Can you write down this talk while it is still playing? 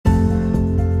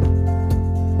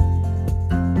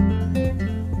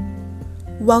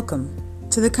Welcome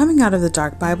to the Coming Out of the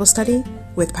Dark Bible Study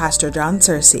with Pastor John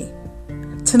Searcy.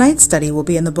 Tonight's study will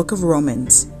be in the book of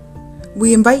Romans.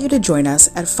 We invite you to join us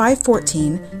at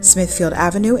 514 Smithfield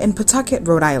Avenue in Pawtucket,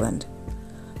 Rhode Island.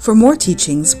 For more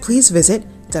teachings, please visit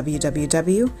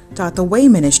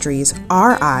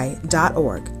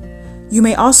www.thewayministriesri.org. You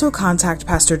may also contact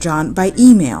Pastor John by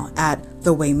email at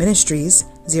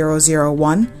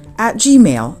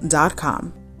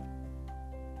thewayministries001@gmail.com.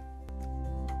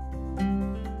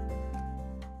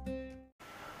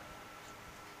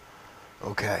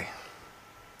 Okay.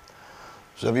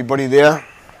 Is everybody there?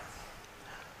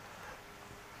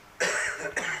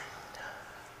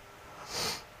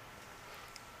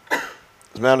 As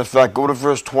a matter of fact, go to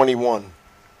verse 21.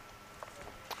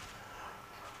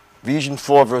 Ephesians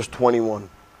 4, verse 21.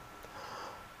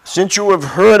 Since you have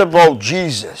heard about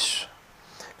Jesus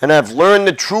and have learned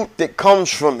the truth that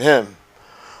comes from him,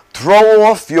 throw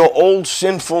off your old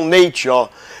sinful nature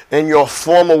and your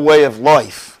former way of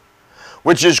life,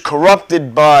 which is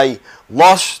corrupted by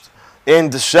lust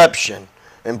and deception.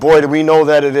 And boy, do we know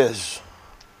that it is.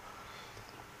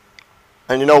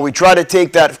 And you know, we try to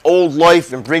take that old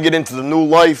life and bring it into the new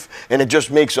life, and it just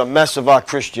makes a mess of our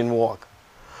Christian walk.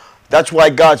 That's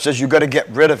why God says you got to get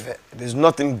rid of it. There's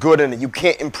nothing good in it. You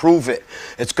can't improve it.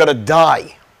 It's got to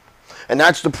die. And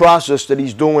that's the process that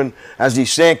he's doing as he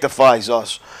sanctifies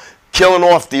us, killing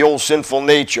off the old sinful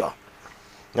nature.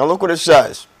 Now look what it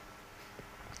says.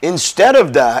 Instead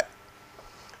of that,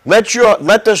 let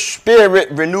the Spirit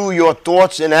renew your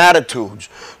thoughts and attitudes.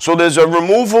 So there's a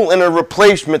removal and a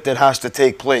replacement that has to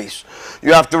take place.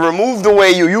 You have to remove the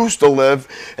way you used to live,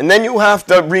 and then you have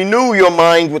to renew your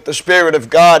mind with the Spirit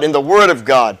of God and the Word of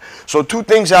God. So two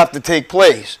things have to take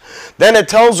place. Then it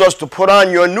tells us to put on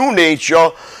your new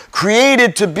nature,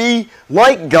 created to be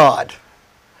like God,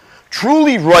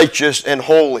 truly righteous and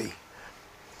holy.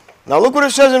 Now look what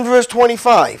it says in verse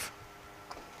 25.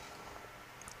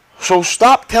 So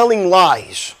stop telling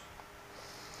lies.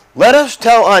 Let us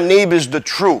tell our neighbors the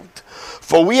truth,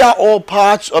 for we are all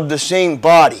parts of the same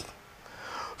body.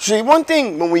 See, one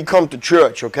thing when we come to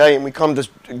church, okay, and we come to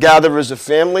gather as a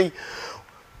family,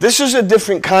 this is a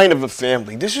different kind of a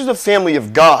family. This is a family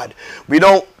of God. We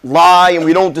don't lie and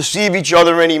we don't deceive each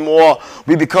other anymore.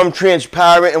 We become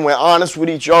transparent and we're honest with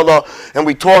each other, and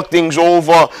we talk things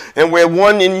over, and we're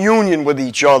one in union with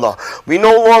each other. We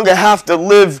no longer have to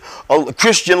live a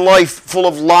Christian life full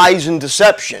of lies and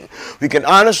deception. We can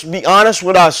be honest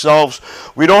with ourselves.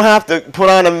 We don't have to put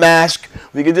on a mask.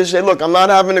 We can just say, look, I'm not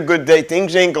having a good day.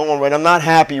 Things ain't going right. I'm not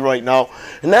happy right now.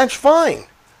 And that's fine.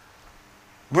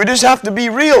 We just have to be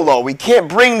real, though. We can't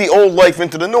bring the old life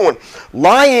into the new one.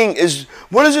 Lying is,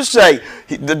 what does it say?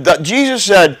 Jesus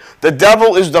said, the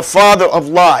devil is the father of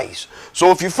lies. So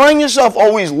if you find yourself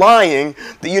always lying,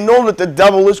 that you know that the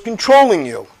devil is controlling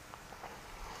you.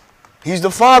 He's the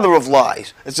father of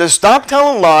lies. It says, stop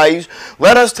telling lies.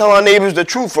 Let us tell our neighbors the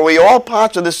truth, for we are all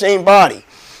parts of the same body.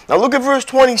 Now look at verse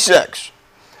 26.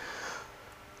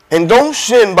 And don't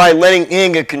sin by letting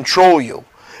anger control you.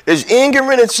 Is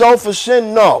anger in itself a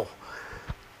sin? No.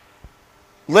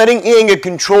 Letting anger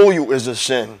control you is a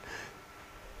sin.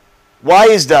 Why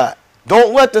is that?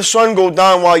 Don't let the sun go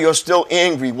down while you're still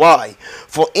angry. Why?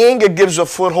 For anger gives a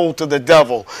foothold to the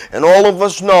devil. And all of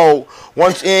us know,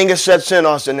 once anger sets in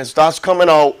us and it starts coming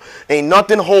out, ain't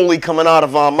nothing holy coming out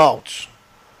of our mouths.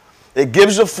 It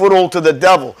gives a foothold to the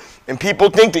devil. And people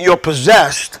think that you're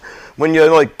possessed when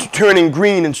you're like turning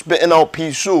green and spitting out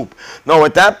pea soup. No,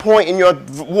 at that point in your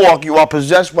walk, you are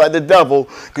possessed by the devil,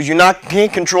 because you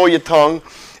can't control your tongue,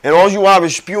 and all you are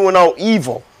is spewing out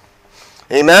evil.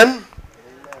 Amen?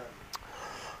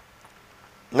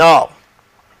 Now,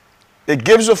 it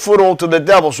gives a foothold to the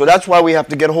devil, so that's why we have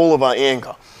to get hold of our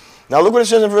anger. Now look what it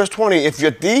says in verse 20. If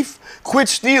you're a thief, quit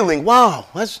stealing. Wow,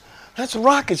 that's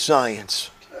rocket science.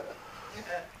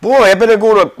 Boy, I better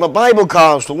go to my Bible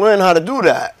college to learn how to do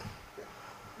that.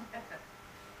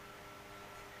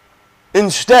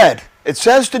 Instead, it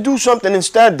says to do something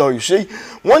instead, though, you see.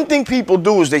 One thing people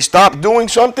do is they stop doing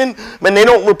something, and they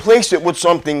don't replace it with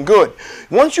something good.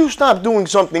 Once you stop doing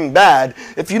something bad,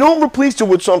 if you don't replace it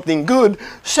with something good,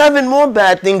 7 more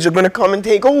bad things are going to come and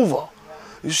take over.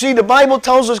 You see, the Bible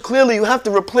tells us clearly you have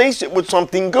to replace it with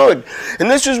something good.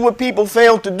 And this is what people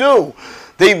fail to do.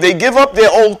 They give up their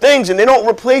old things, and they don't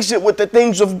replace it with the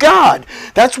things of God.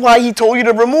 That's why he told you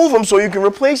to remove them, so you can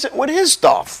replace it with his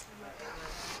stuff.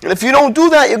 And if you don't do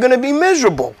that, you're going to be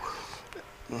miserable.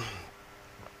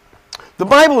 The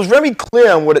Bible is very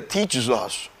clear on what it teaches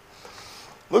us.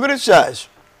 Look what it says.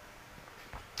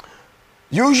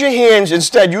 Use your hands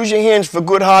instead. Use your hands for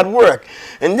good hard work.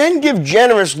 And then give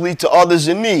generously to others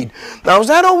in need. Now, is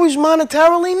that always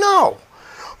monetarily? No.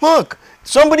 Look,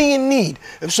 somebody in need.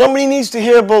 If somebody needs to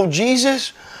hear about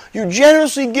Jesus, you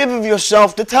generously give of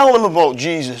yourself to tell them about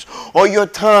Jesus. Or your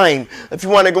time, if you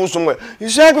want to go somewhere. You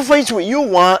sacrifice what you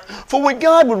want for what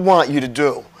God would want you to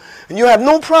do. And you have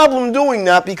no problem doing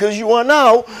that because you are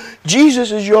now,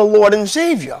 Jesus is your Lord and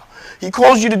Savior. He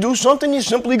calls you to do something, you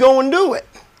simply go and do it.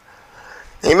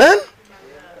 Amen?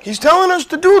 He's telling us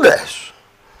to do this.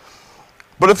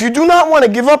 But if you do not want to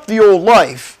give up the old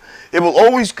life, it will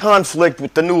always conflict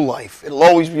with the new life. You'll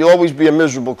always be a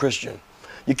miserable Christian.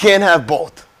 You can't have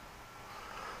both.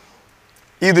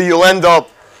 Either you'll end up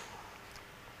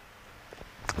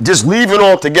just leaving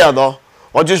altogether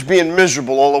or just being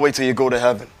miserable all the way till you go to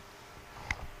heaven.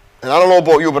 And I don't know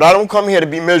about you, but I don't come here to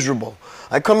be miserable.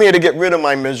 I come here to get rid of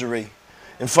my misery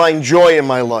and find joy in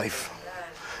my life.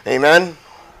 Amen?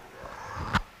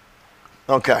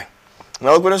 Okay.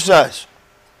 Now look what it says.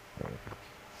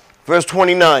 Verse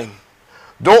 29.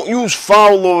 Don't use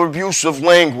foul or abusive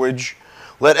language.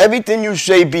 Let everything you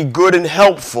say be good and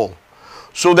helpful,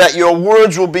 so that your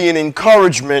words will be an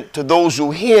encouragement to those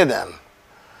who hear them.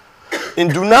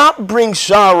 And do not bring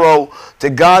sorrow to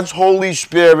God's Holy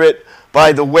Spirit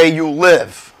by the way you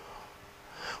live.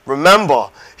 Remember,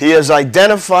 He has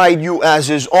identified you as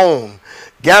His own,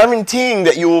 guaranteeing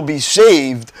that you will be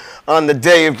saved on the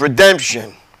day of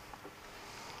redemption.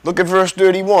 Look at verse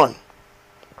 31.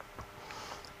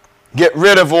 Get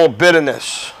rid of all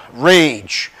bitterness,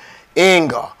 rage,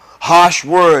 anger, harsh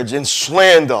words, and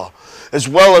slander, as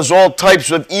well as all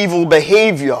types of evil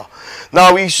behavior.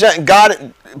 Now,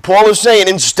 Paul is saying,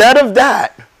 instead of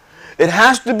that, it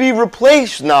has to be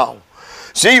replaced now.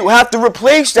 See, you have to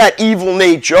replace that evil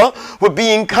nature with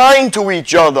being kind to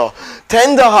each other,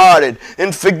 tender-hearted,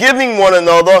 and forgiving one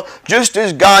another, just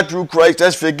as God through Christ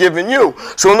has forgiven you.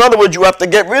 So in other words, you have to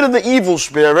get rid of the evil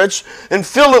spirits and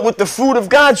fill it with the fruit of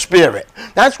God's Spirit.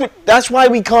 That's why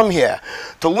we come here,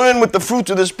 to learn what the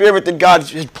fruits of the Spirit that God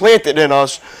has planted in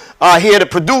us are here to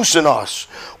produce in us.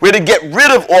 We're to get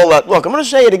rid of all that. Look, I'm going to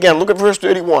say it again. Look at verse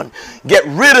 31. Get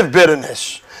rid of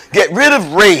bitterness. Get rid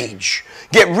of rage.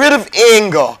 Get rid of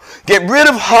anger. Get rid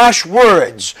of harsh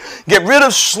words. Get rid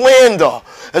of slander,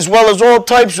 as well as all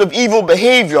types of evil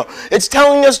behavior. It's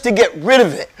telling us to get rid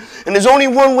of it. And there's only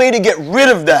one way to get rid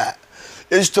of that,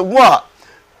 is to what?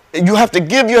 You have to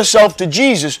give yourself to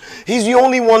Jesus. He's the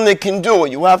only one that can do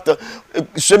it. You have to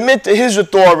submit to His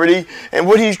authority and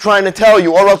what He's trying to tell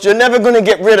you, or else you're never going to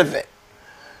get rid of it.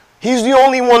 He's the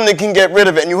only one that can get rid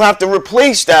of it. And you have to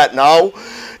replace that now.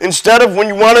 Instead of when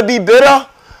you want to be bitter,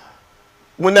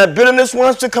 when that bitterness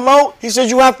wants to come out, he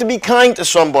says you have to be kind to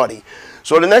somebody.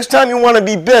 So the next time you want to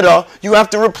be bitter, you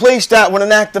have to replace that with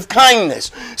an act of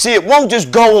kindness. See, it won't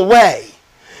just go away.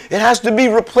 It has to be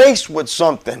replaced with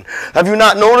something. Have you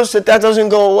not noticed that doesn't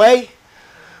go away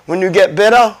when you get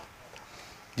bitter?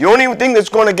 The only thing that's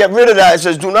going to get rid of that, it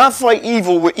says, do not fight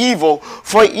evil with evil.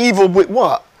 Fight evil with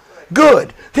what?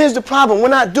 Good. Here's the problem. We're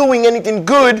not doing anything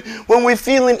good when we're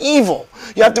feeling evil.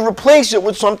 You have to replace it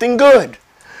with something good.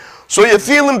 So you're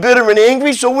feeling bitter and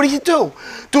angry, so what do?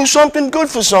 Do something good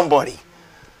for somebody.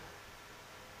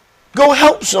 Go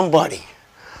help somebody.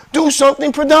 Do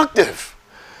something productive.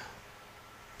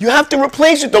 You have to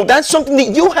replace it, though. That's something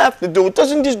that you have to do. It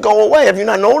doesn't just go away. Have you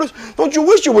not noticed? Don't you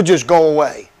wish it would just go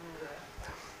away?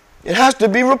 It has to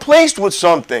be replaced with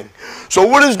something. So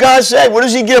what does God say? What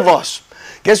does He give us?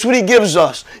 Guess what He gives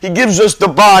us? He gives us the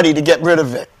body to get rid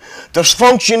of it. To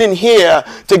function in here,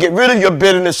 to get rid of your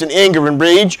bitterness and anger and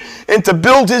rage, and to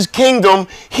build His kingdom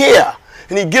here.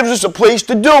 And He gives us a place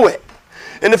to do it.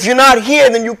 And if you're not here,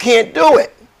 then you can't do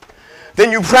it.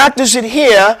 Then you practice it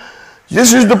here.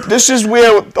 This is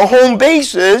where the home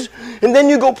base is, and then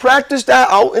you go practice that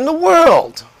out in the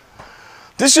world.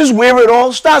 This is where it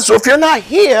all starts. So if you're not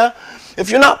here, if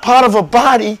you're not part of a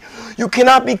body, you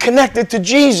cannot be connected to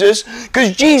Jesus,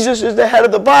 because Jesus is the head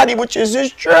of the body, which is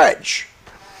His church.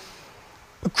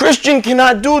 A Christian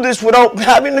cannot do this without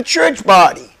having a church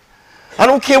body. I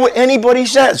don't care what anybody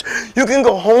says. You can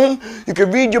go home, you can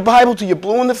read your Bible till you're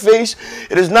blue in the face.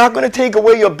 It is not going to take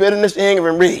away your bitterness, anger,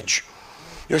 and rage.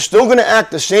 You're still going to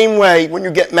act the same way when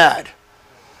you get mad.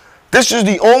 This is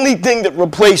the only thing that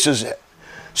replaces it.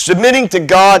 Submitting to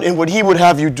God and what He would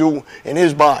have you do in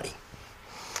His body.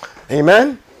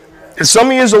 Amen? And some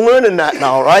of you are learning that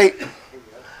now, right?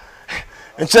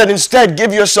 And said, instead,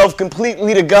 give yourself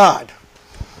completely to God.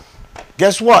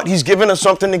 Guess what? He's given us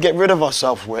something to get rid of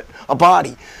ourselves with. A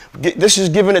body. This is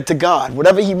giving it to God.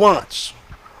 Whatever He wants.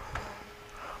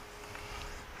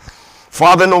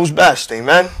 Father knows best.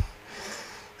 Amen?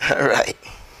 All right.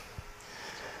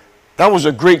 That was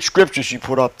a great scripture she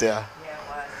put up there.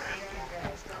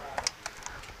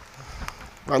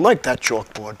 I like that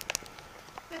chalkboard.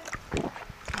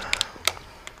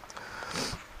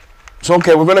 So,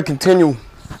 okay, we're going to continue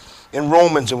in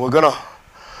Romans, and we're going to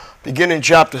begin in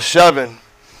chapter 7,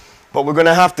 but we're going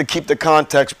to have to keep the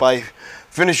context by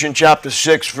finishing chapter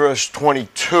 6, verse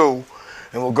 22,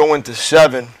 and we'll go into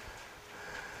 7.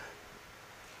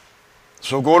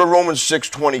 So go to Romans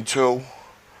 6:22.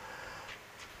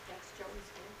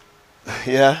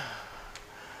 Yeah.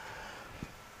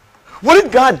 What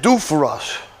did God do for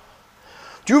us?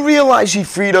 Do you realize He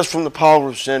freed us from the power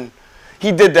of sin?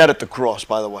 He did that at the cross,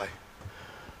 by the way.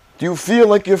 Do you feel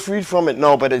like you're freed from it?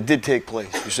 No, but it did take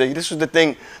place. You see, this is the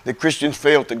thing that Christians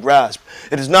fail to grasp.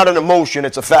 It is not an emotion,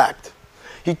 it's a fact.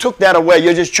 He took that away.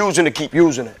 You're just choosing to keep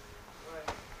using it.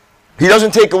 He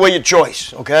doesn't take away your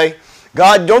choice, okay?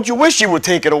 God, don't you wish He would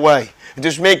take it away and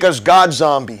just make us God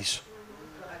zombies?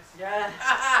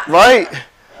 Right?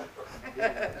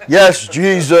 Yes,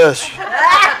 Jesus.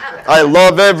 I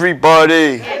love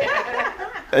everybody.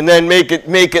 And then make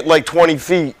it like 20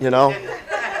 feet, you know?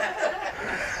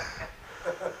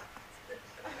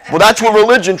 Well, that's what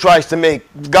religion tries to make,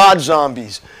 God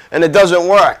zombies. And it doesn't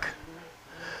work.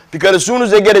 Because as soon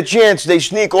as they get a chance, they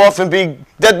sneak off and be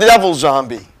the devil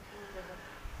zombie.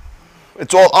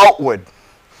 It's all outward.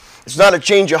 It's not a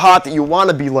change of heart that you want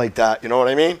to be like that, you know what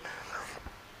I mean?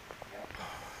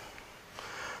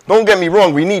 Don't get me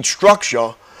wrong, we need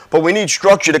structure, but we need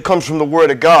structure that comes from the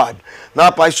Word of God,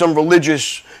 not by some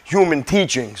religious human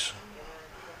teachings.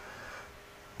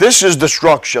 This is the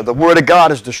structure. The Word of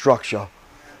God is the structure.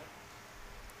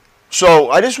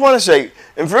 So I just want to say,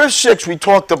 in verse 6 we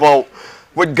talked about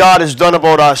what God has done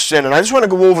about our sin, and I just want to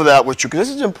go over that with you because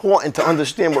this is important to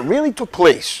understand what really took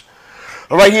place.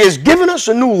 All right, He has given us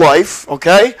a new life,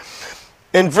 okay?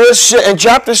 In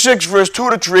chapter 6, verse 2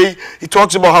 to 3, He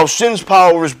talks about how sin's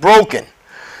power is broken.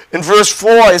 In verse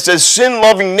 4, it says,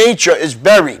 sin-loving nature is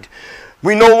buried.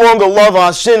 We no longer love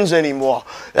our sins anymore.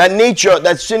 That nature,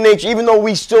 that sin nature, even though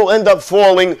we still end up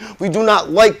falling, we do not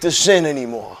like to sin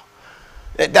anymore.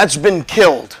 That's been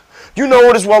killed. You know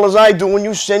it as well as I do. When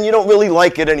you sin, you don't really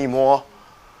like it anymore.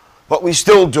 But we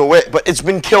still do it, but it's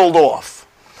been killed off.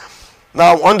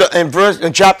 Now,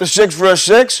 in chapter 6, verse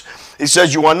 6, He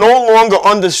says, you are no longer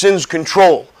under sin's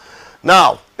control.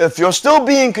 Now, if you're still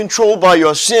being controlled by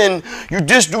your sin, you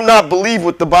just do not believe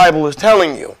what the Bible is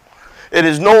telling you. It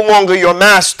is no longer your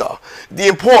master. The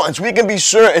importance, we can be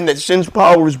certain that sin's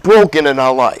power is broken in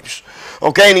our lives.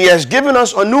 Okay, and He has given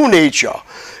us a new nature.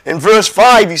 In verse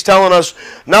 5, He's telling us,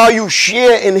 now you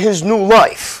share in His new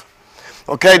life.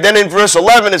 Okay, then in verse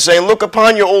 11, it's saying, look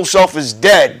upon your old self as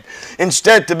dead,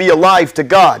 instead to be alive to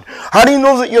God. How do you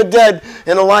know that you're dead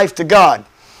and alive to God?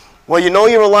 Well, you know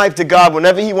you're alive to God.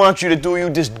 Whenever He wants you to do, you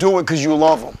just do it because you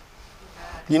love Him.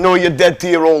 You know you're dead to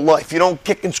your old life. You don't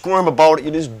kick and squirm about it.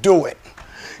 You just do it.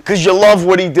 Because you love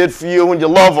what He did for you and you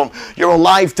love Him. You're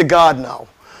alive to God now.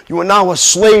 You are now a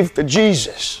slave to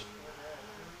Jesus.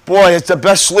 Boy, it's the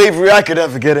best slavery I could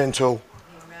ever get into. Amen.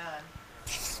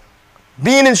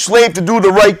 Being enslaved to do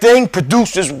the right thing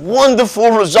produces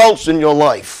wonderful results in your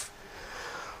life.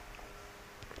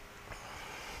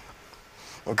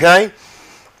 Okay?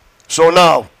 So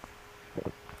now,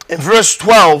 in verse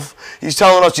 12, He's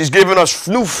telling us He's given us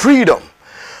new freedom.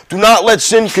 Do not let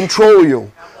sin control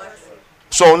you.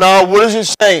 So now, what is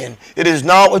it saying? It is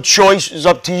now a choice. It's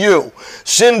up to you.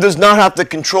 Sin does not have to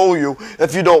control you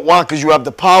if you don't want, because you have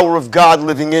the power of God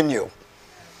living in you.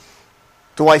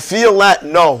 Do I feel that?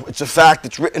 No. It's a fact.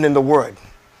 It's written in the Word.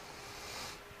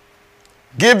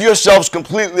 Give yourselves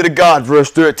completely to God, verse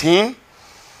 13.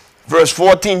 Verse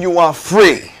 14, you are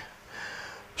free.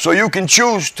 So you can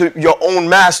choose your own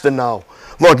master now.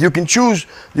 Look, you can choose.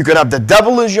 You can have the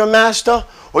devil as your master,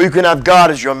 or you can have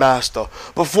God as your master.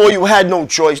 Before you had no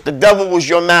choice. The devil was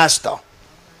your master.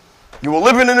 You were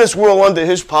living in this world under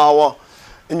his power,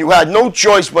 and you had no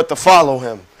choice but to follow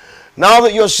him. Now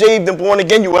that you're saved and born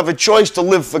again, you have a choice to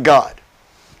live for God.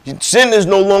 Sin is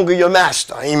no longer your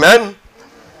master. Amen?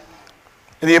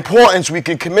 And the importance, we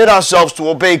can commit ourselves to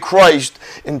obey Christ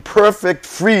in perfect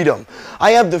freedom.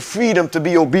 I have the freedom to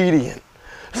be obedient.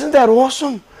 Isn't that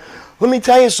awesome? Let me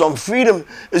tell you something. Freedom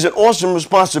is an awesome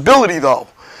responsibility, though.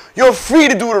 You're free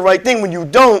to do the right thing. When you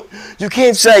don't, you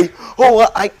can't say, oh,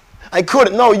 I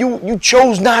couldn't. No, you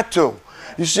chose not to.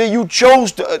 You see, you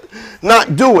chose to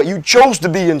not do it. You chose to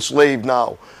be enslaved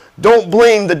now. Don't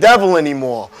blame the devil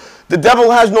anymore. The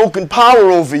devil has no power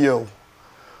over you.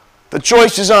 The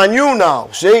choice is on you now.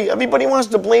 See, everybody wants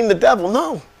to blame the devil.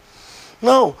 No.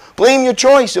 No. Blame your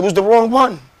choice. It was the wrong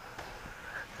one.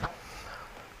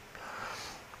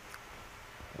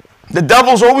 The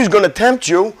devil's always going to tempt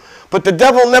you, but the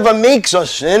devil never makes us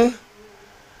sin.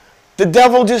 The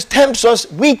devil just tempts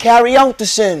us. We carry out the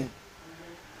sin.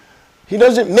 He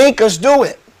doesn't make us do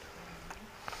it.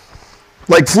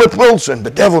 Like Flip Wilson,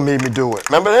 the devil made me do it.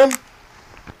 Remember him?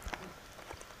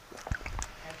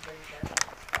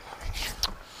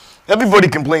 Everybody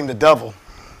can blame the devil.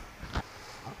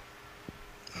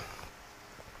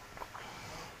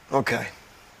 Okay.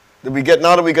 Now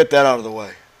that we get that out of the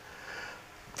way.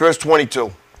 Verse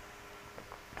 22.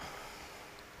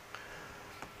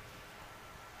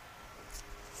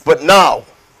 But now,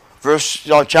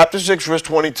 chapter 6, verse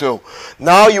 22.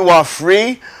 Now you are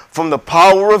free from the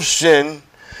power of sin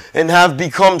and have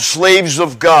become slaves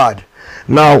of God.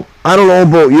 Now, I don't know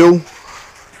about you,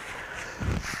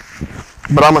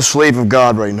 but I'm a slave of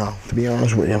God right now, to be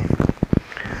honest with you.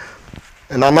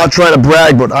 And I'm not trying to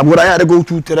brag, but what I had to go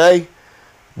through today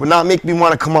would not make me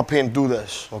want to come up here and do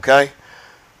this, okay?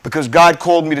 Because God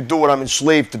called me to do it. I'm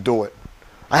enslaved to do it.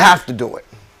 I have to do it.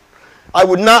 I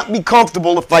would not be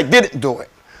comfortable if I didn't do it.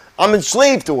 I'm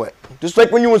enslaved to it. Just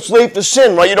like when you're enslaved to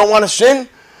sin, right? You don't want to sin,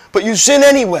 but you sin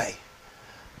anyway.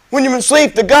 When you're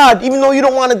enslaved to God, even though you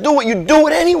don't want to do it, you do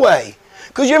it anyway.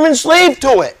 Because you're enslaved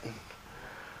to it.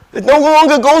 It no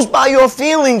longer goes by your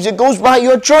feelings. It goes by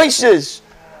your choices.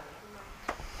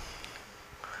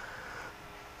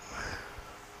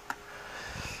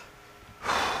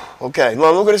 Okay,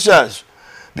 now look what it says.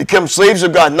 Become slaves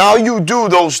of God. Now you do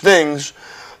those things.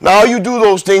 Now you do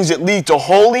those things that lead to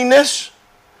holiness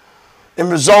and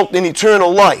result in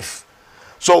eternal life.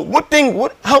 So what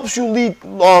helps you lead?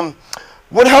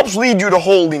 What helps lead you to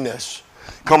holiness?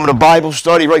 Coming to Bible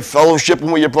study, right?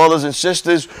 Fellowshipping with your brothers and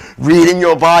sisters, reading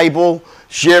your Bible,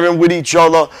 sharing with each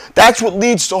other. That's what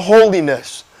leads to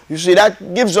holiness. You see,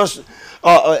 that gives us,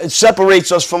 it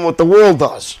separates us from what the world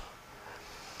does.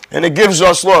 And it gives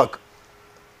us, look,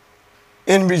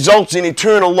 and results in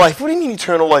eternal life. What do you mean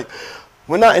eternal life?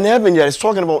 We're not in heaven yet. It's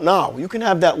talking about now. You can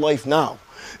have that life now.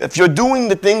 If you're doing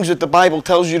the things that the Bible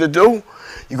tells you to do,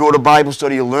 you go to Bible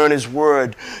study, you learn His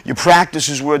Word, you practice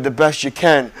His Word the best you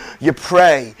can, you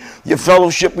pray, you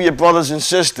fellowship with your brothers and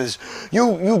sisters.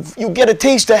 You get a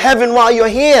taste of heaven while you're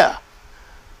here.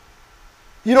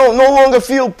 You don't no longer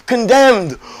feel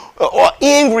condemned or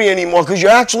angry anymore because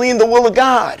you're actually in the will of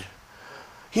God.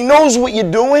 He knows what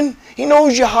you're doing. He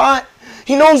knows your heart.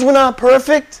 He knows we're not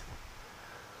perfect.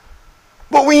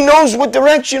 But He knows what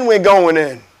direction we're going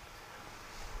in.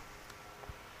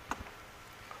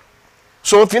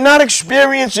 So if you're not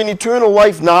experiencing eternal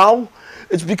life now,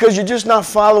 it's because you're just not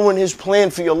following His plan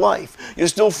for your life. You're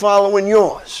still following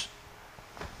yours.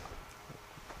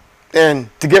 And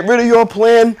to get rid of your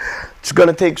plan, it's going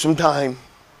to take some time.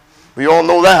 We all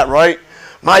know that, right?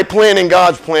 My plan and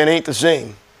God's plan ain't the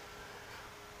same.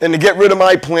 And to get rid of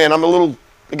my plan, I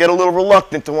get a little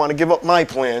reluctant to want to give up my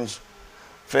plans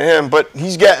for Him, but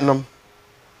He's getting them.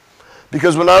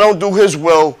 Because when I don't do His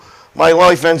will, my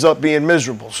life ends up being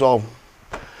miserable. So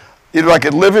either I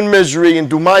could live in misery and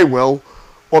do my will,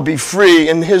 or be free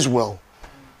in His will.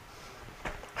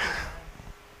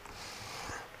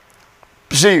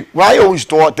 See, I always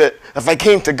thought that if I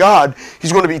came to God,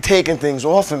 He's going to be taking things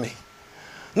off of me.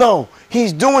 No,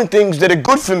 He's doing things that are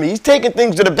good for me. He's taking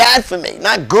things that are bad for me.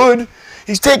 Not good.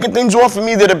 He's taking things off of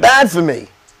me that are bad for me.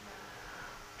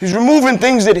 He's removing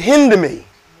things that hinder me.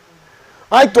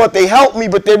 I thought they helped me,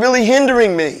 but they're really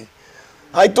hindering me.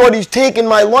 I thought He's taking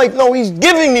my life. No, He's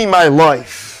giving me my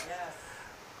life. Yes.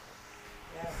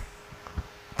 Yes.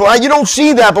 But you don't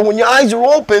see that, but when your eyes are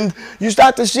opened, you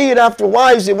start to see it after a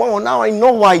while. You say, well, now I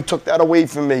know why He took that away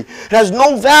from me. It has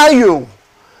no value.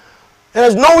 It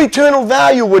has no eternal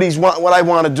value what I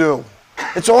want to do.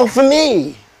 It's all for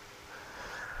me.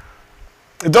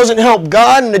 It doesn't help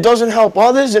God, and it doesn't help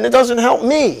others, and it doesn't help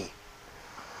me.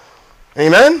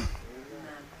 Amen?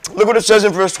 Look what it says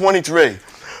in verse 23.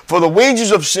 For the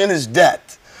wages of sin is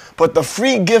death, but the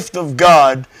free gift of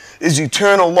God is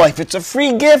eternal life. It's a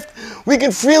free gift. We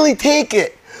can freely take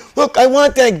it. Look, I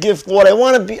want that gift, Lord. I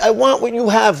want what you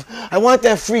have. I want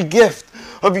that free gift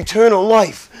of eternal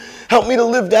life. Help me to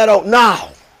live that out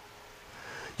now.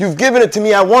 You've given it to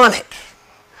me. I want it.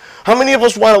 How many of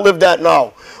us want to live that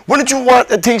now? Wouldn't you want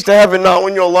a taste of heaven now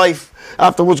in your life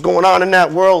after what's going on in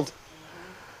that world?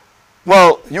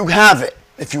 Well, you have it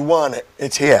if you want it.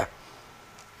 It's here.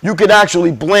 You could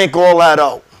actually blank all that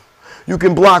out. You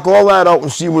can block all that out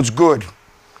and see what's good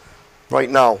right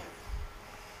now.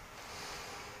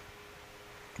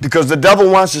 Because the devil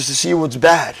wants us to see what's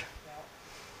bad.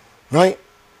 Right?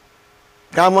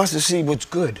 God wants to see what's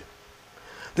good.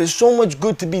 There's so much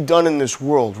good to be done in this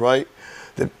world, right?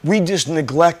 That we just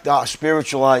neglect our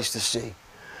spiritual eyes to see.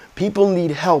 People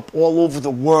need help all over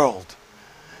the world.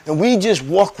 And we just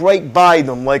walk right by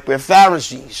them like we're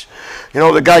Pharisees. You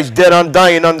know, the guy's dead on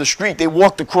dying on the street. They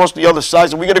walked across the other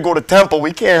side. So we got to go to temple.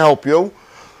 We can't help you.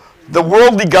 The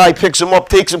worldly guy picks him up,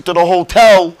 takes him to the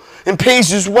hotel, and pays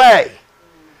his way.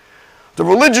 The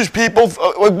religious people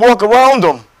walk around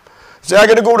him. Say, I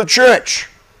got to go to church.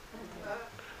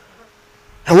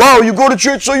 Hello, you go to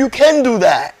church so you can do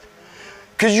that.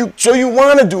 So you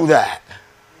want to do that.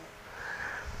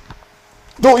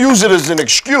 Don't use it as an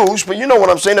excuse, but you know what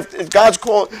I'm saying. If God's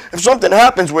calling, if something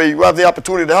happens where you have the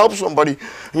opportunity to help somebody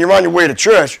and you're on your way to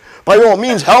church, by all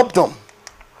means, help them.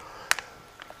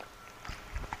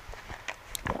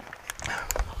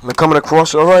 Am I coming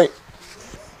across all right?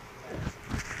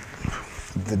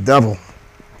 The devil,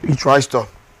 he tries to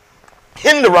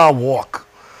hinder our walk.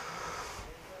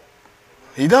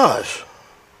 He does.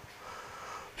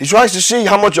 He tries to see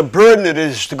how much a burden it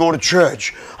is to go to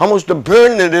church, how much the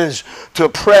burden it is to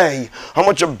pray, how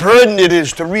much a burden it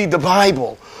is to read the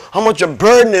Bible, how much a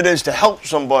burden it is to help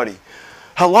somebody.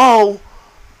 Hello?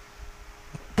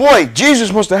 Boy,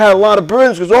 Jesus must have had a lot of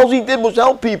burdens because all he did was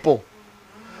help people.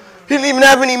 He didn't even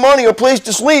have any money or place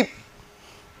to sleep.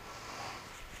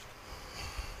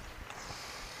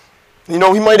 You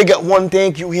know, he might have got one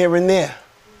thank you here and there.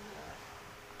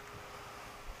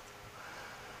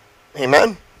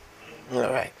 Amen? All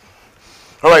right.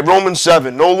 All right, Romans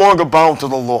 7, no longer bound to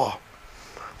the law.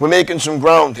 We're making some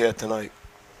ground here tonight.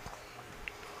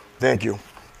 Thank you.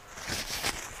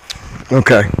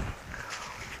 Okay.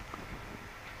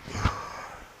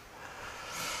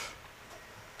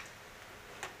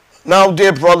 Now,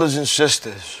 dear brothers and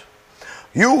sisters,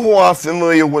 you who are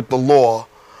familiar with the law,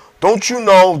 don't you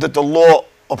know that the law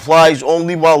applies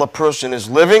only while a person is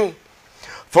living?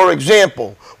 For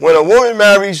example, when a woman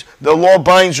marries, the law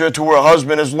binds her to her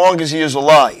husband as long as he is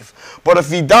alive. But if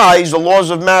he dies, the laws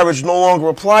of marriage no longer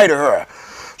apply to her.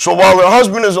 So while her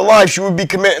husband is alive, she would be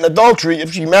committing adultery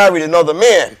if she married another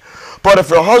man. But if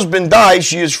her husband dies,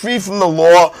 she is free from the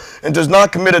law and does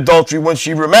not commit adultery when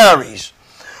she remarries.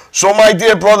 So my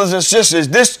dear brothers and sisters,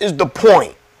 this is the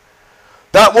point.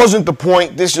 That wasn't the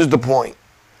point, this is the point.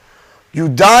 You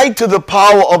died to the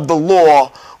power of the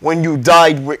law when you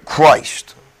died with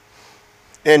Christ.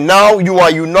 And now you are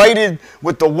united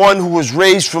with the one who was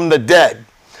raised from the dead.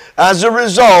 As a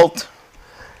result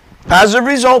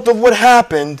of what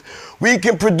happened, we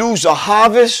can produce a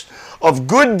harvest of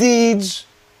good deeds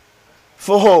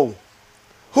for who?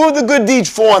 Who are the good deeds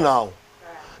for now?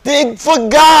 They're for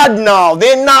God now.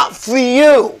 They're not for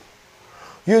you.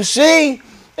 You see?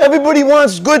 Everybody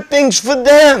wants good things for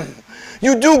them.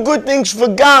 You do good things for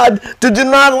God that do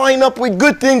not line up with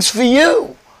good things for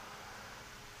you.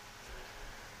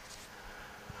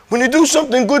 When you do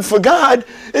something good for God,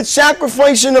 it's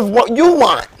sacrificing of what you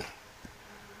want.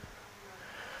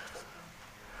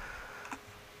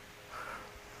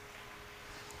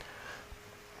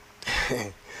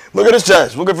 Look at it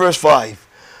says. Look at verse 5.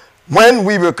 When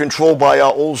we were controlled by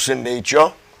our old sin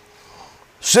nature,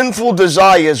 sinful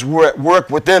desires were at work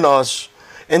within us,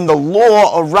 and the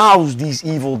law aroused these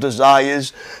evil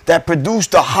desires that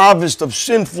produced a harvest of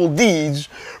sinful deeds,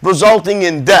 resulting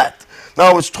in death.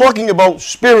 Now, it's talking about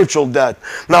spiritual death.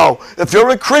 Now, if you're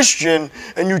a Christian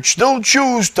and you still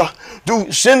choose to do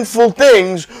sinful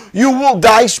things, you will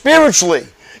die spiritually.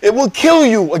 It will kill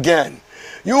you again.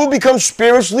 You will become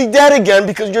spiritually dead again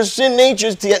because your sin nature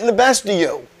is getting the best of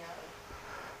you.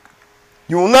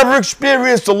 You will never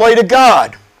experience the light of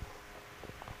God.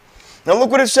 Now,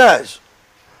 look what it says.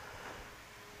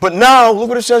 But now, look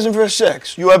what it says in verse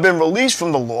 6. You have been released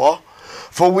from the law,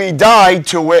 for we died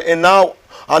to it and now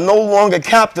are no longer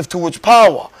captive to its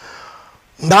power.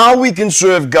 Now we can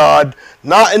serve God,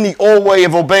 not in the old way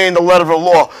of obeying the letter of the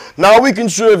law. Now we can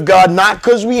serve God not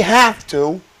because we have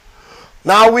to.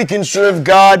 Now we can serve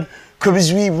God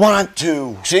because we want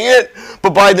to. See it?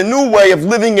 But by the new way of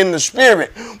living in the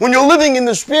Spirit. When you're living in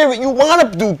the Spirit, you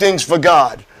want to do things for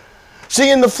God.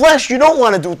 See, in the flesh, you don't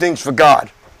want to do things for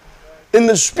God. In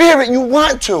the Spirit, you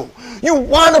want to. You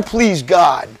want to please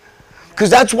God. Because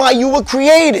that's why you were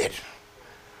created.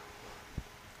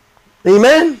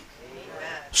 Amen?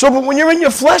 So, but when you're in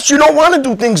your flesh, you don't want to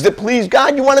do things that please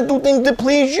God. You want to do things that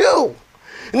please you.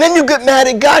 And then you get mad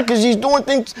at God because he's doing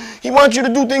things, he wants you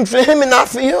to do things for him and not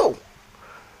for you.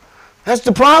 That's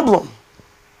the problem.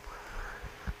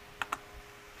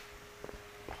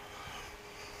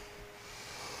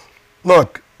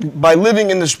 Look, by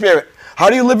living in the Spirit. How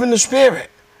do you live in the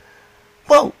Spirit?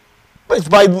 Well, it's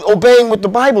by obeying what the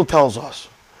Bible tells us.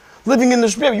 Living in the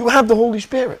Spirit. You have the Holy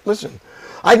Spirit. Listen,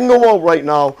 I can go out right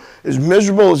now as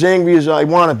miserable, as angry as I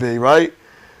want to be, right?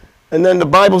 And then the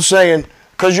Bible's saying,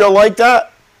 because you're like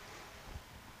that,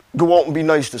 go out and be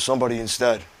nice to somebody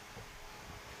instead.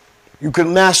 You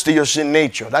can master your sin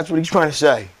nature. That's what he's trying to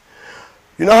say.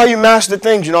 You know how you master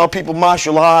things? You know how people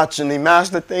martial arts and they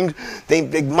master things?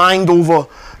 They mind over,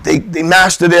 they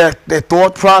master their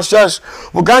thought process.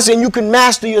 Well, God's saying you can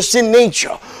master your sin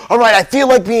nature. All right, I feel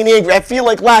like being angry. I feel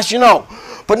like lashing out.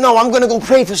 But no, I'm going to go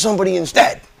pray for somebody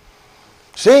instead.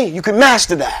 See? You can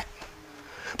master that.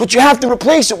 But you have to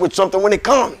replace it with something when it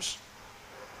comes.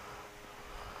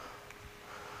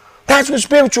 That's what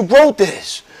spiritual growth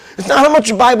is. It's not how much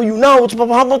of the Bible you know, it's about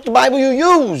how much the Bible you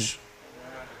use.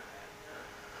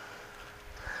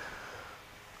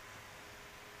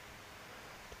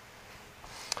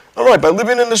 All right, by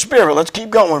living in the Spirit, let's keep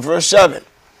going. Verse 7.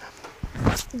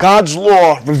 God's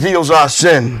law reveals our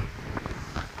sin.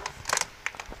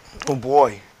 Oh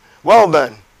boy. Well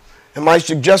then, am I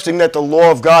suggesting that the law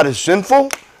of God is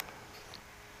sinful?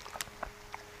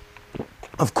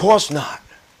 Of course not.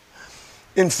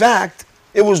 In fact,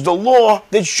 it was the law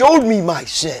that showed me my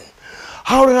sin.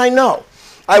 How did I know?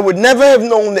 I would never have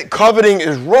known that coveting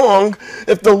is wrong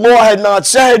if the law had not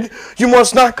said, you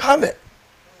must not covet.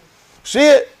 See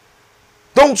it?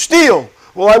 Don't steal.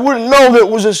 Well, I wouldn't know that it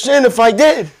was a sin if I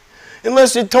did,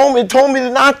 unless it told me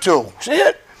not to. See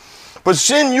it? But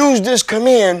sin used this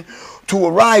command to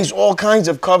arise all kinds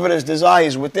of covetous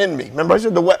desires within me. Remember I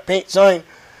said the wet paint sign?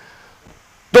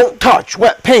 Don't touch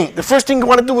wet paint. The first thing you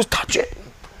want to do is touch it.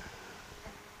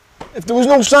 If there was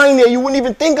no sign there, you wouldn't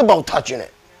even think about touching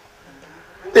it.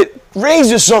 It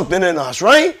raises something in us,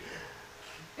 right?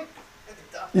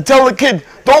 You tell the kid,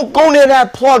 don't go near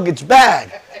that plug, it's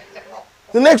bad.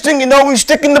 The next thing you know, he's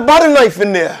sticking the butter knife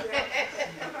in there.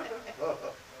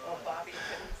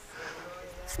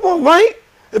 Well, right?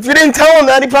 If you didn't tell him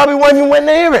that, he probably wouldn't even went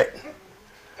near it.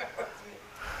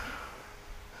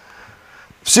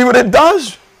 See what it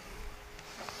does?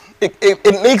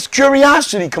 It makes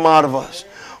curiosity come out of us.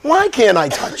 Why can't I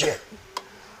touch it?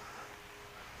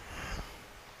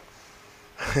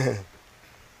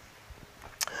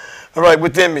 All right,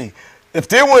 within me. If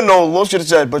there were no law, should have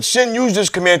said, but sin used this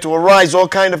command to arise all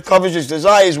kind of covetous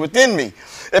desires within me.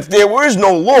 If there was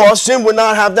no law, sin would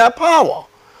not have that power.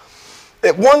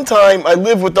 At one time, I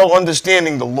lived without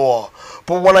understanding the law.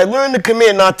 But when I learned the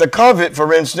command not to covet,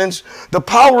 for instance, the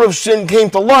power of sin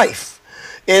came to life,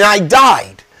 and I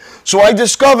died. So I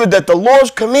discovered that the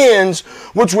law's commands,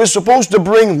 which were supposed to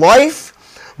bring life,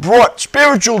 brought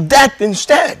spiritual death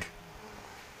instead.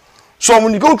 So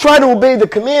when you go try to obey the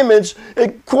commandments,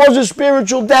 it causes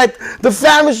spiritual death. The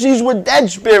Pharisees were dead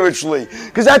spiritually,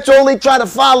 because that's all they tried to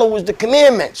follow was the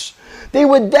commandments. They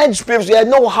were dead spiritually. They had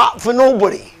no heart for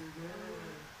nobody.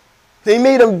 They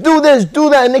made them do this, do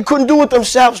that, and they couldn't do it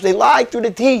themselves. They lied through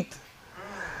the teeth.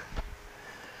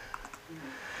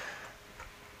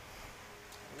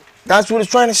 That's what it's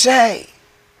trying to say.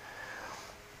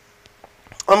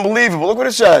 Unbelievable. Look what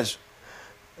it says.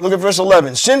 Look at verse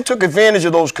 11. Sin took advantage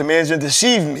of those commands and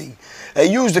deceived me. They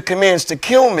used the commands to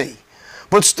kill me.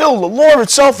 But still, the law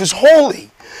itself is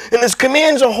holy. And its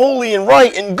commands are holy and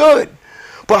right and good.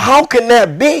 But how can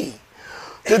that be?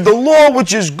 Did the law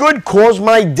which is good cause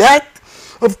my death?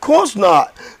 Of course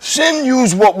not. Sin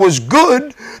used what was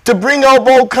good to bring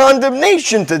about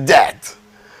condemnation to death.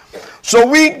 So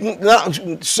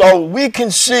we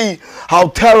can see how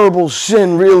terrible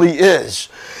sin really is.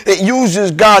 It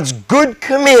uses God's good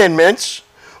commandments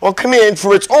or command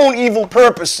for its own evil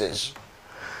purposes.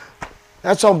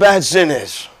 That's how bad sin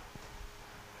is.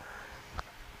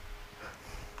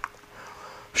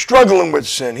 Struggling with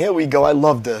sin. Here we go. I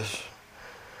love this.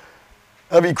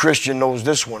 Every Christian knows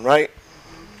this one, right?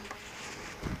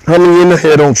 How many in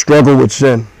here don't struggle with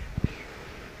sin?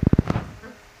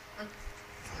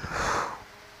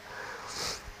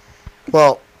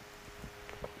 Well,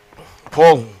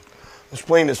 Paul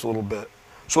explained this a little bit.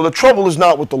 So the trouble is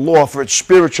not with the law, for it's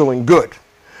spiritual and good.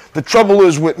 The trouble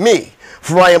is with me,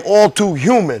 for I am all too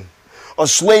human, a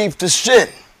slave to sin.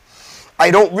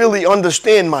 I don't really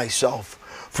understand myself,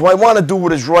 for I want to do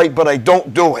what is right, but I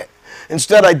don't do it.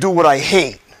 Instead, I do what I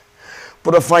hate.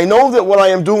 But if I know that what I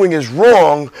am doing is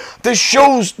wrong, this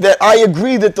shows that I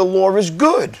agree that the law is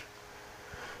good.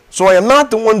 So I am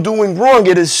not the one doing wrong.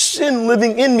 It is sin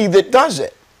living in me that does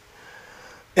it.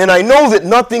 And I know that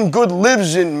nothing good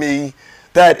lives in me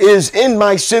that is in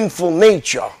my sinful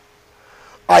nature.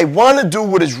 I want to do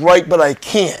what is right, but I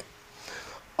can't.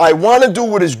 I want to do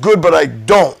what is good, but I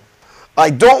don't. I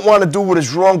don't want to do what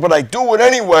is wrong, but I do it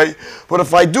anyway. But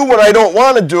if I do what I don't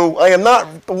want to do, I am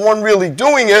not the one really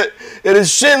doing it. It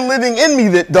is sin living in me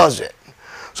that does it.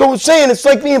 So it's saying it's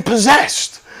like being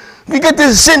possessed. We get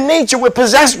this sin nature, we're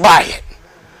possessed by it.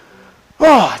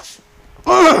 Oh,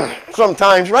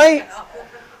 sometimes, right?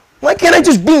 Why can't I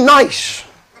just be nice?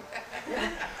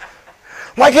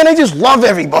 Why can't I just love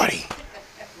everybody?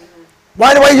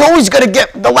 Why do I always got to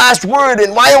get the last word,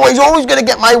 and why am I always going to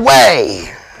get my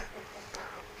way?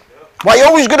 Why I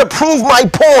always going to prove my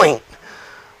point?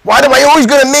 Why do I always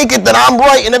going to make it that I'm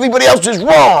right and everybody else is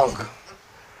wrong?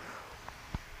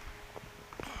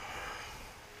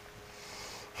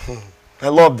 I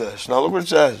love this. Now look what it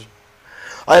says.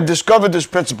 I have discovered this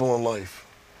principle in life,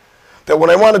 that when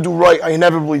I want to do right, I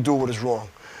inevitably do what is wrong.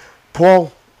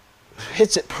 Paul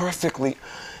hits it perfectly.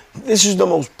 This is the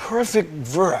most perfect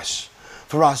verse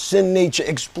for our sin nature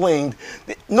explained.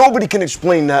 Nobody can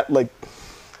explain that. Like,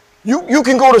 you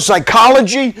can go to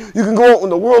psychology, you can go out in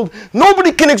the world.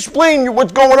 Nobody can explain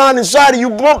what's going on inside of you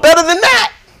better than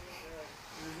that.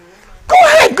 Go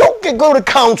ahead, go to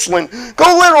counseling. Go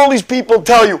let all these people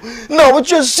tell you. No, it's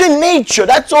just sin nature.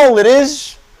 That's all it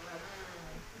is.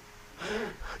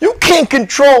 You can't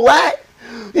control that.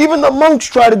 Even the monks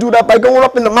try to do that by going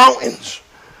up in the mountains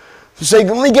to say,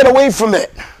 let me get away from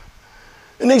it.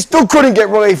 And they still couldn't get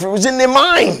away from it. It was in their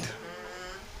mind.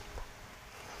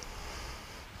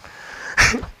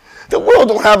 The world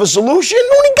don't have a solution.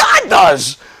 Only God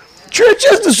does. Church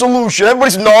is the solution.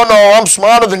 Everybody says, no, I'm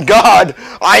smarter than God.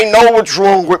 I know what's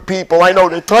wrong with people. I know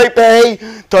the type A,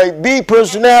 type B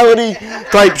personality,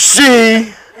 type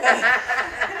C.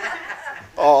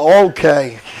 Oh,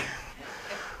 okay.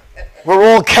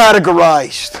 We're all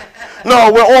categorized.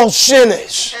 No, we're all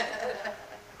sinners.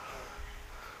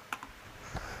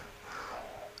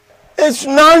 It's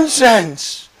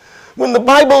nonsense. When the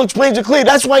Bible explains it clearly,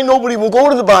 that's why nobody will go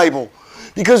to the Bible.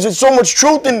 Because there's so much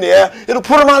truth in there, it'll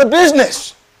put them out of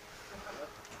business.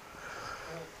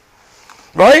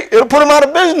 Right? It'll put them out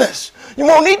of business. You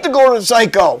won't need to go to the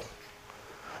psycho.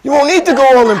 You won't need to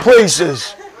go all in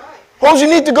places. All you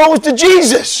need to go is to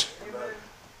Jesus.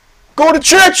 Go to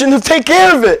church and he'll take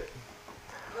care of it.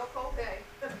 No copay.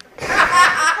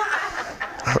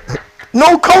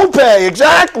 No copay,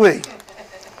 exactly.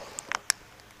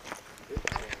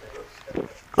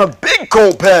 A big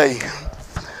copay.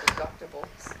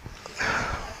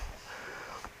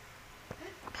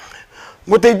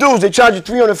 What they do is they charge you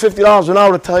 $350 an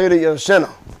hour to tell you that you're a sinner.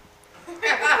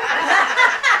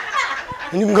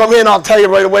 And you can come in and I'll tell you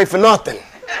right away for nothing.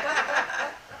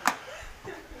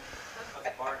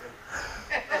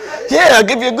 Yeah, I'll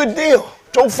give you a good deal.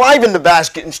 Throw $5 in the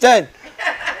basket instead.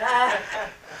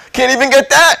 Can't even get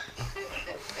that.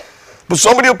 But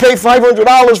somebody will pay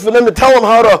 $500 for them to tell them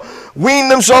how to wean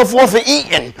themselves off of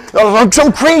eating.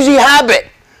 Some crazy habit.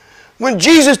 When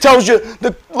Jesus tells you,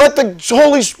 let the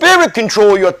Holy Spirit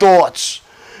control your thoughts.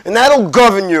 And that'll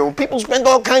govern you. People spend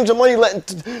all kinds of money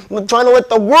trying to let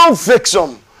the world fix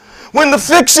them. When the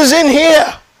fix is in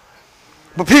here.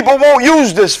 But people won't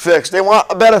use this fix. They want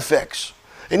a better fix.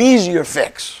 An easier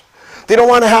fix. They don't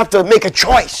want to have to make a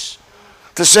choice.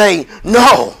 To say,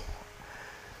 no.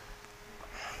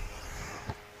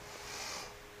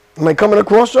 Am I coming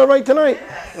across all right tonight?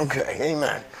 Okay,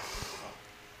 amen.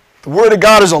 The Word of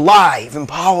God is alive and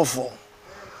powerful.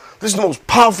 This is the most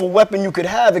powerful weapon you could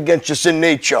have against your sin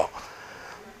nature.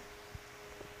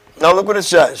 Now look what it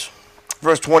says.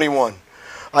 Verse 21.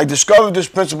 I discovered this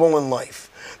principle in life,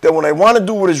 that when I want to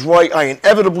do what is right, I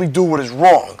inevitably do what is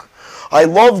wrong. I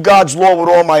love God's law with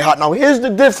all my heart. Now here's the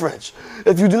difference.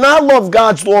 If you do not love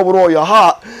God's law with all your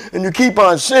heart and you keep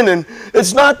on sinning,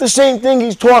 it's not the same thing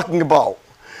he's talking about.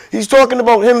 He's talking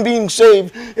about him being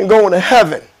saved and going to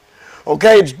heaven.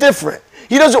 Okay, it's different.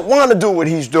 He doesn't want to do what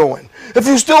he's doing. If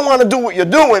you still want to do what you're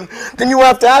doing, then you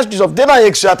have to ask yourself, did I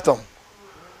accept him?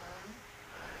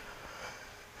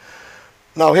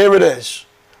 Now here it is.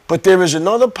 But there is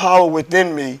another power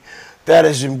within me that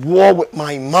is in war with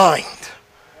my mind.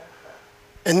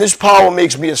 And this power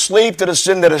makes me a slave to the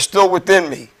sin that is still within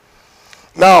me.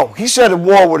 Now, he said at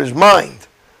war with his mind.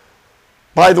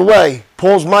 By the way,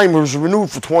 Paul's mind was renewed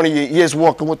for 28 years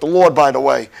walking with the Lord, by the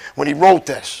way, when he wrote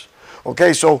this.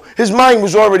 Okay, so his mind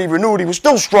was already renewed. He was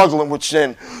still struggling with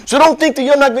sin. So don't think that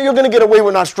you're going to get away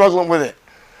with not struggling with it.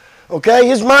 Okay,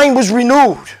 his mind was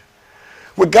renewed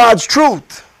with God's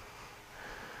truth.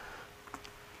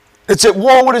 It's at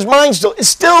war with his mind still. It's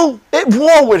still at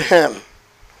war with him.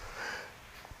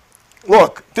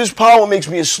 Look, this power makes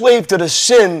me a slave to the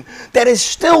sin that is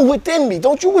still within me.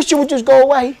 Don't you wish it would just go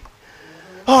away?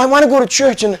 Oh, I want to go to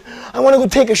church and I want to go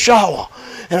take a shower.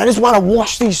 And I just want to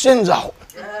wash these sins out.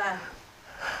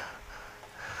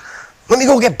 Let me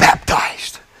go get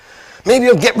baptized. Maybe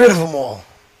I'll get rid of them all.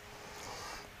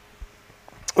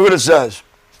 Look what it says.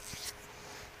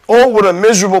 Oh, what a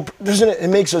miserable, doesn't it? It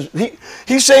makes us,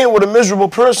 he's saying what a miserable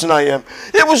person I am.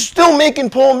 It was still making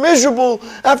Paul miserable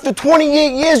after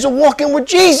 28 years of walking with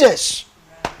Jesus.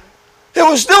 It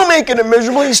was still making him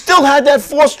miserable. He still had that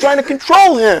force trying to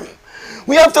control him.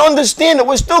 We have to understand that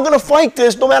we're still going to fight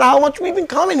this no matter how much we've been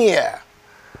coming here.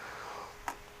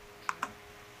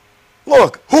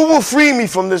 Look, who will free me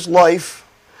from this life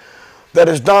that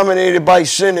is dominated by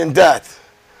sin and death?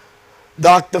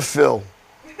 Dr. Phil.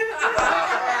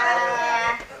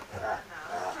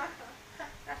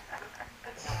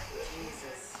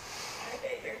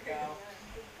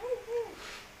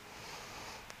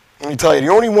 Let me tell you, the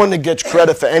only one that gets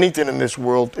credit for anything in this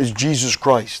world is Jesus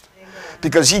Christ.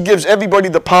 Because he gives everybody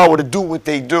the power to do what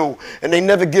they do, and they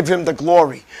never give him the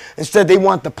glory. Instead, they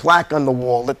want the plaque on the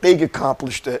wall that they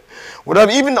accomplished it.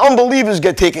 Whatever, even unbelievers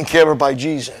get taken care of by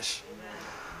Jesus.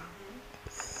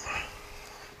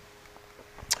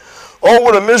 Oh,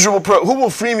 what a miserable person. Who will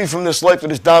free me from this life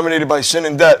that is dominated by sin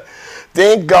and death?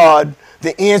 Thank God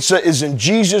the answer is in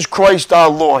Jesus Christ our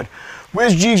Lord.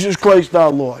 Where's Jesus Christ our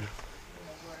Lord?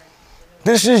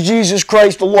 This is Jesus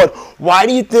Christ the Lord. Why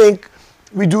do you think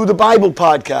we do the Bible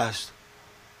podcast?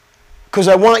 Because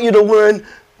I want you to learn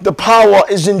the power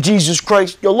is in Jesus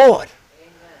Christ your Lord.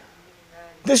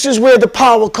 Amen. This is where the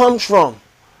power comes from.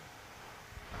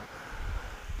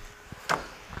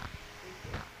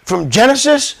 From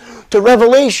Genesis to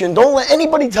Revelation. Don't let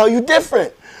anybody tell you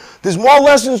different. There's more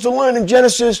lessons to learn in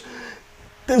Genesis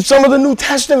than some of the New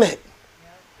Testament.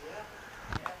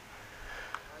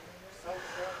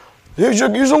 You're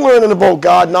learning about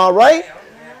God now, right?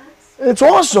 It's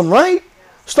awesome, right?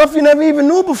 Stuff you never even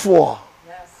knew before.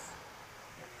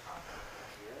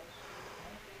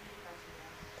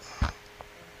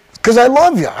 Because I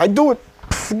love you. I do it.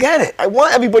 Forget it. I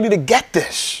want everybody to get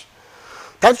this.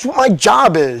 That's what my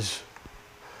job is.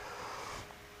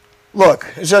 Look,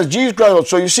 it says Jesus Christ.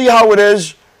 So you see how it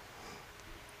is?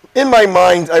 In my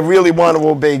mind, I really want to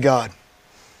obey God.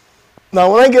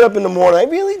 Now, when I get up in the morning, I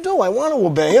really do. I want to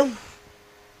obey him.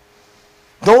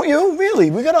 Don't you? Really?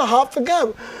 We got a heart for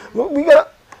God. We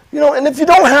got to, and if you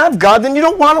don't have God, then you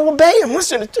don't want to obey him.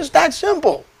 Listen, it's just that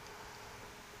simple.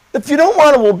 If you don't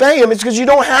want to obey him, it's because you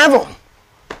don't have him.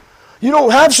 You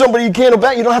don't have somebody you can't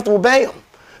obey. You don't have to obey him.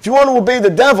 If you want to obey the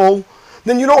devil,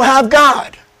 then you don't have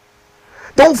God.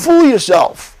 Don't fool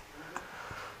yourself.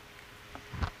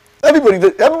 Everybody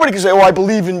can say, oh, I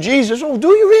believe in Jesus. Oh, do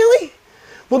you really?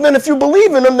 Well, then if you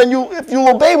believe in him, then if you'll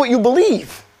obey what you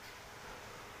believe.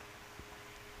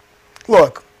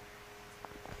 Look,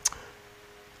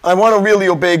 I want to really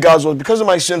obey God's laws. Because of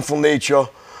my sinful nature,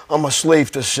 I'm a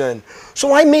slave to sin.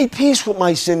 So I made peace with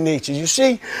my sin nature. You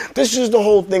see, this is the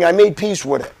whole thing. I made peace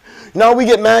with it. Now we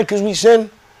get mad because we sin.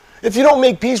 If you don't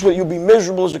make peace with it, you'll be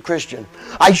miserable as a Christian.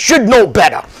 I should know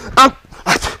better.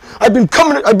 I've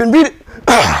been reading.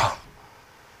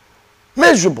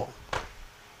 Miserable.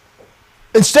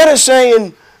 Instead of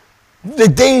saying the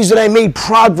days that I made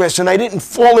progress and I didn't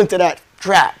fall into that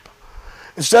trap.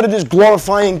 Instead of just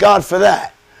glorifying God for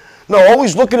that. No,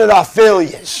 always looking at our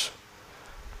failures.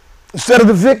 Instead of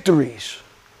the victories.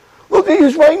 Look at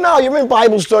you right now. You're in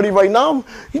Bible study right now.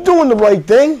 You're doing the right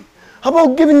thing. How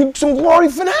about giving some glory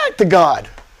for that to God?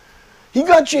 He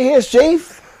got you here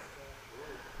safe.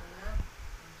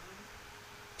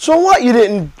 So what?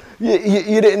 You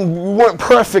weren't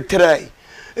perfect today.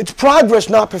 It's progress,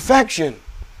 not perfection.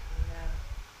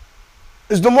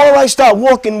 As the more I start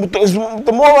walking,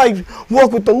 the more I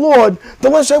walk with the Lord, the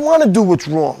less I want to do what's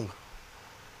wrong.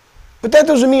 But that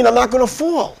doesn't mean I'm not going to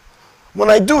fall. When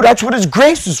I do, that's what his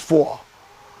grace is for.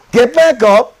 Get back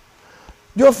up.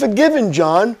 You're forgiven,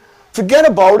 John. Forget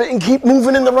about it and keep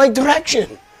moving in the right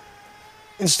direction.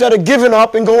 Instead of giving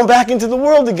up and going back into the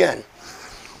world again.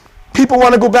 People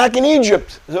want to go back in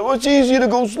Egypt. So it's easier to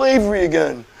go slavery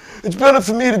again. It's better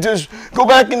for me to just go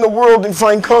back in the world and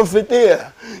find comfort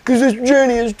there. Because this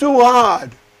journey is too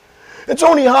hard. It's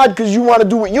only hard because you want to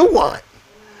do what you want.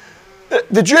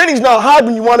 The journey's not hard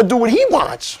when you want to do what he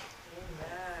wants.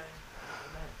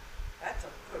 That's a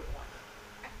good one.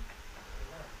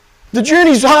 The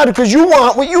journey's hard because you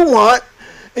want what you want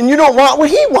and you don't want what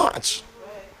he wants.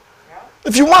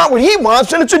 If you want what he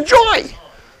wants, then it's a joy.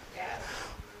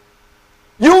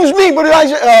 Use me, what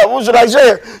was it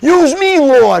Isaiah? Use me,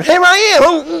 Lord. Here I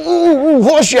am.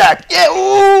 Horseshack. Yeah,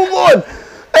 Lord.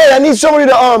 Hey, I need somebody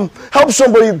to help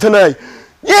somebody tonight.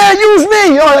 Yeah, use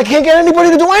me. I can't get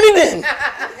anybody to do anything.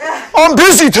 I'm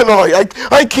busy tonight.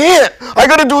 I can't. I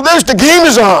got to do this. The game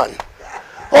is on.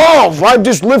 Oh, I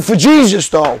just live for Jesus,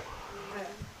 though.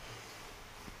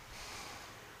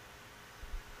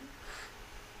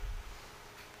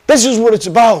 This is what it's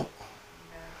about.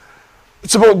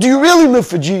 It's about, do you really live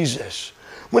for Jesus?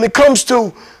 When it comes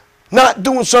to not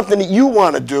doing something that you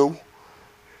want to do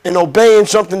and obeying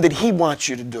something that he wants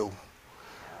you to do.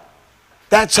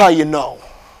 That's how you know.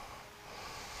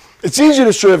 It's easy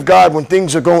to serve God when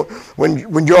things are going,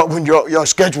 when your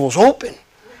schedule's open.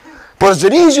 But is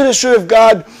it easy to serve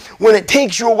God when it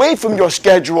takes you away from your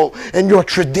schedule and your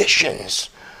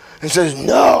traditions and says,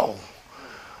 no,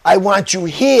 I want you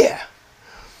here.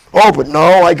 Oh, but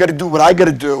no, I got to do what I got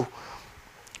to do.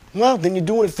 Well, then you're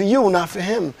doing it for you, not for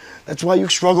him. That's why you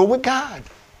struggle with God.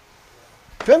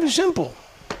 Very simple.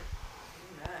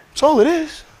 That's all it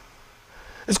is.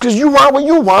 It's because you want what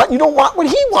you want. You don't want what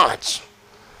he wants.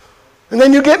 And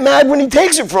then you get mad when he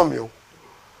takes it from you.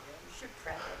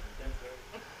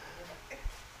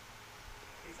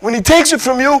 When he takes it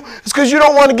from you, it's because you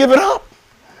don't want to give it up.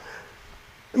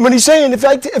 And when he's saying,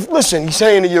 listen, he's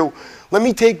saying to you, let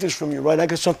me take this from you, right? I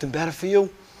got something better for you.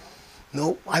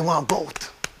 No, I want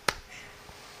both.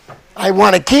 I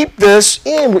want to keep this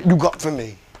and what you got for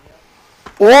me.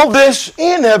 All this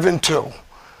in heaven too.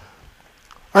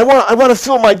 I want to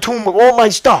fill my tomb with all my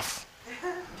stuff.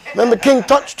 Remember King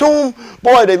Tut's tomb?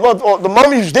 Boy, they loved the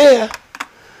mummies there.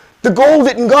 The gold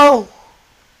didn't go.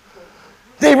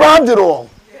 They robbed it all.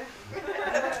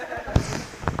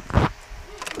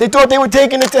 They thought they were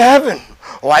taking it to heaven.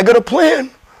 Oh, I got a plan.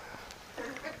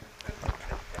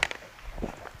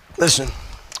 Listen,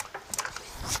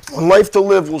 one life to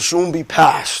live will soon be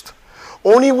past.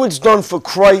 Only what's done for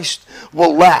Christ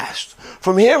will last.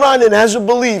 From here on in, as a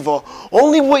believer,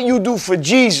 only what you do for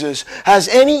Jesus has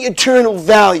any eternal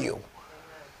value.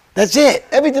 That's it.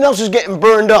 Everything else is getting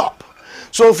burned up.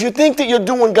 So if you think that you're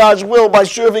doing God's will by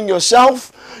serving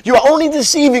yourself, you are only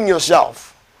deceiving yourself.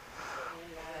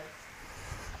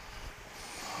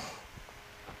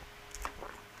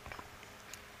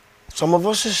 Some of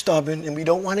us are stubborn and we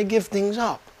don't want to give things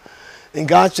up. And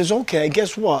God says, okay,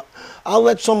 guess what? I'll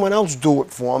let someone else do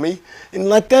it for me and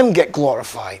let them get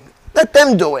glorified. Let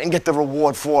them do it and get the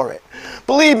reward for it.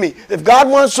 Believe me, if God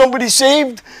wants somebody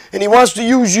saved and he wants to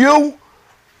use you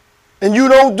and you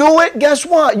don't do it, guess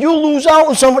what? You lose out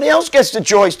and somebody else gets the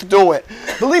choice to do it.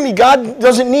 Believe me, God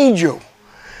doesn't need you.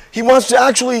 He wants to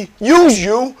actually use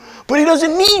you, but he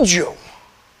doesn't need you.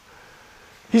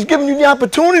 He's giving you the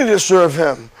opportunity to serve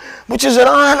him, which is an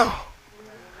honor.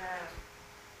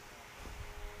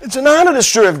 It's an honor to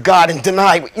serve God and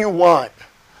deny what you want.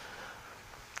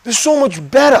 It's so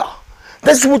much better.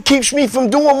 That's what keeps me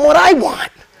from doing what I want,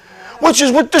 which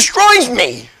is what destroys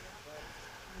me.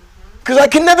 Because I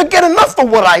can never get enough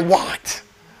of what I want.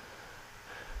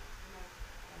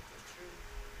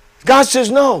 God says,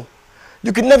 no,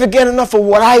 you can never get enough of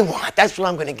what I want. That's what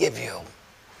I'm going to give you.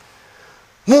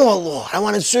 More, Lord. I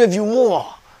want to serve you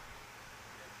more.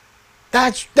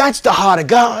 That's the heart of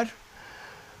God.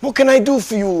 What can I do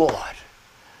for you, Lord?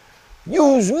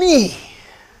 Use me.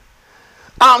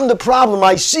 I'm the problem.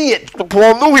 I see it.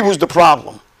 Paul knew he was the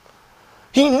problem.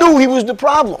 He knew he was the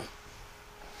problem.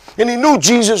 And he knew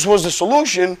Jesus was the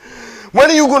solution. When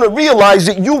are you going to realize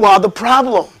that you are the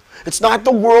problem? It's not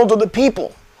the world or the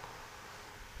people.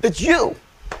 It's you.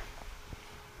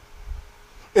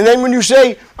 And then when you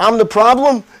say, I'm the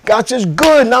problem, God says,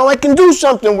 good, now I can do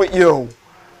something with you.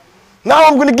 Now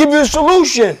I'm going to give you a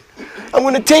solution. I'm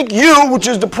going to take you, which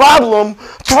is the problem,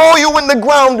 throw you in the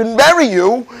ground and bury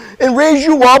you, and raise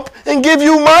you up and give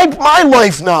you my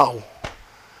life now,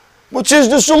 which is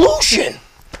the solution.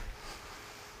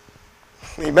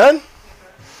 Amen?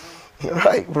 All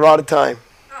right, we're out of time.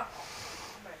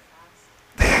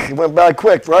 It went by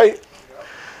quick, right?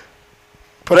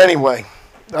 But anyway,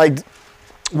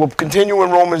 we'll continue in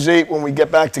Romans 8 when we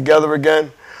get back together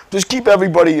again. Just keep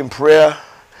everybody in prayer.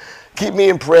 Keep me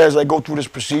in prayer as I go through this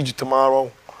procedure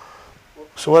tomorrow,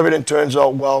 so everything turns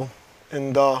out well.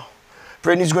 And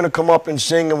Brittany's going to come up and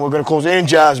sing, and we're going to close, and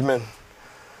Jasmine,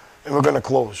 and we're going to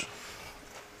close.